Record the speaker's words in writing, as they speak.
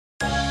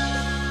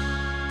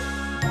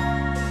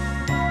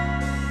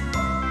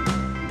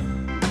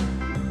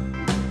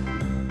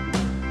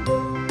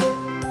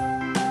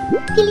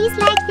Please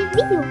like the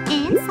video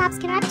and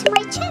subscribe to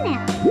my channel.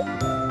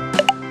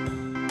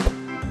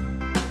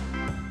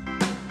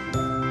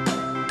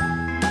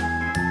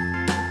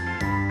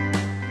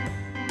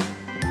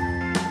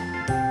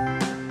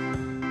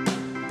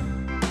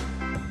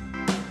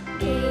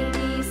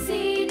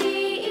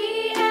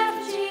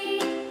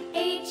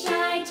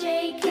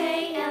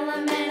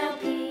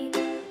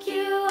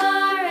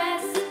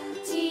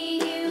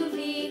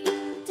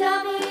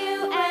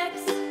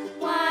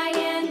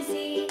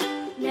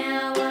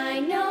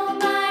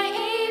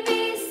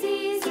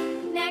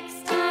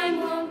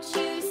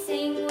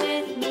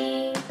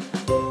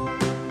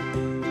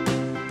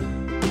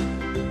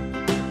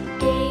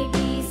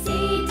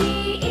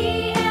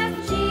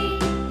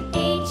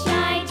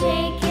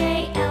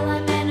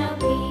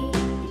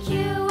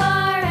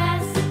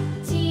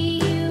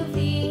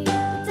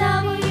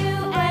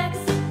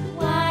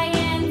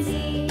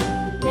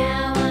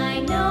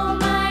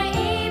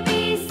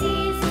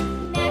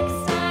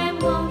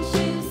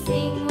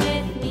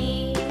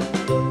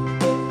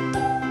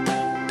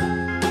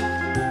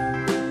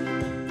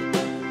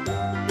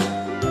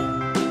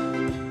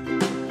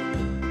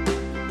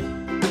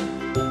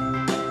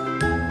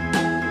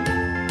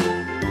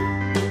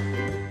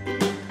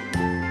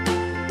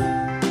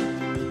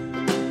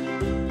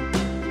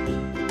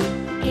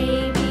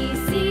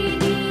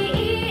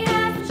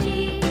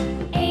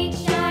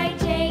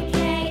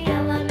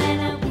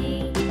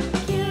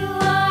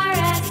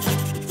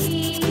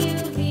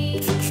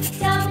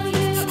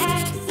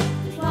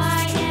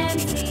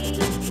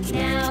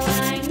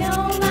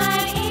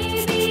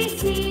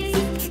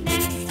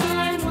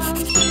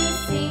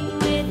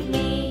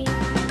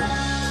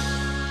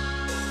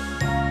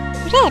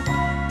 Red.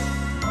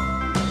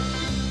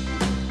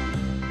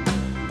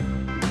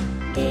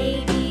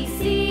 A, B, C,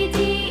 D,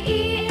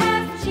 E,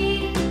 F,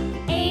 G,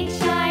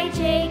 H, I,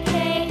 J,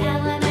 K,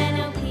 L, M, N,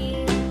 O,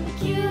 P,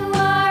 Q,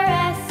 R,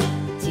 S,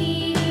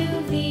 T,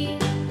 U, V,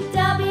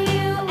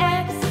 W,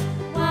 X,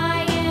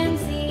 Y, and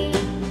Z.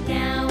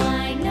 Now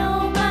I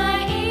know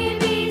my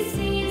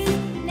ABCs.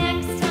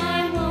 Next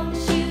time, won't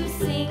you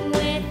sing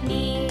with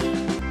me?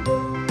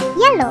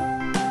 Yellow.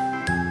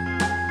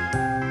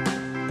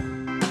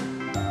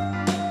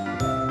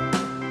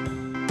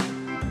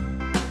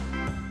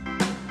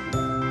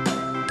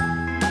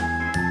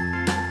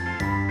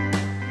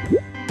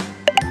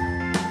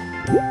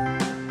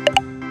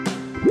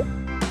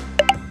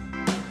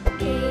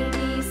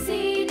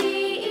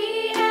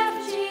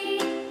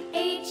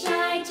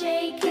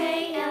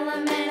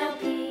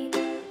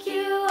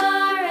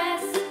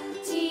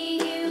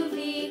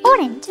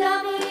 Orange.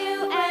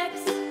 W, X,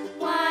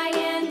 Y,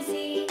 and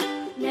Z.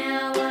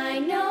 Now I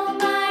know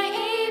my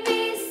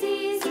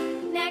ABCs.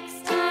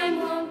 Next time,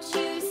 won't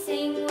you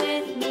sing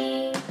with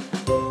me?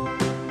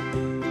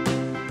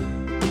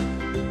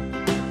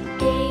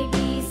 A,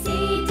 B, C,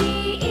 D,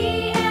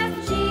 E, F,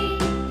 G,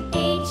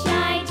 H,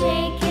 I, J,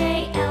 K,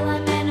 L,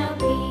 M, N, O,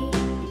 P,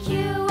 Q,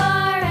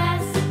 R,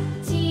 S,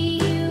 T,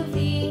 U,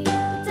 V,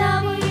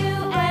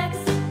 W, X,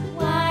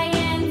 Y,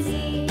 and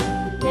Z.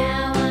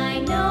 Now I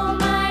know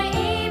my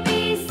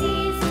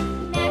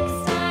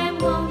next time,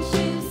 won't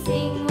you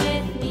sing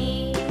with me?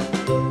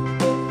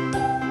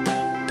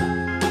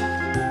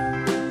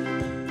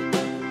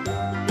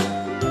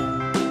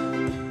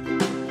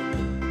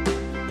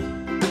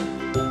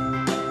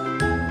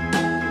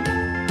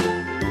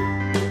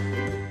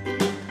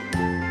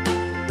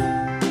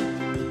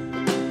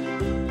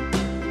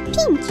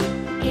 Pink.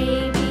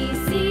 A, B,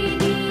 C,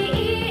 D,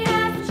 E,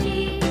 F, G,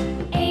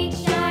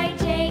 H, I,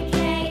 J, K,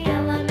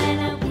 L, M, N,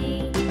 O, P,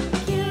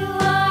 Q,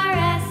 R,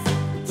 S,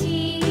 T,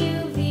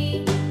 U, V,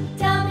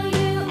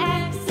 W,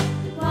 X,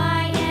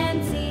 Y,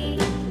 and Z.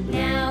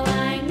 Now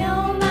I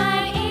know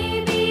my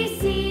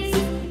ABCs.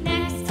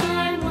 Next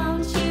time,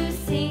 won't you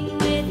sing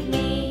with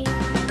me?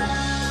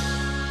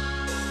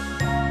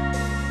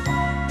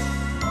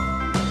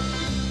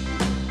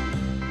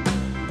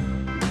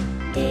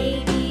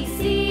 A, B,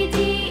 C, D,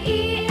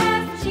 E,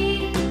 F, G,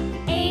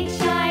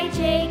 H, I,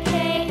 J, K,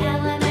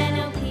 L, M, N,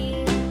 O,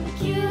 P,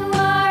 Q,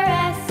 R,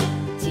 S,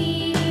 T,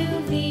 U,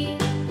 V,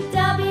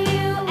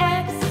 W,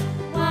 X,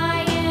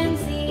 Y, and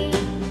Z.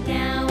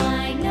 Now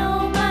I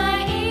know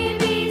my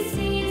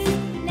ABCs.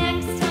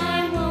 Next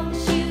time, won't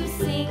you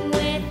sing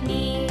with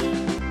me?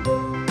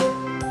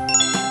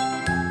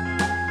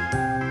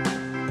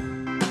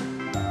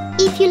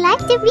 If you like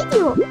the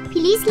video,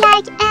 please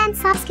like and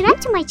subscribe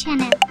to my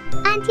channel.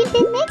 Until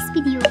the next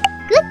video,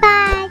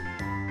 goodbye!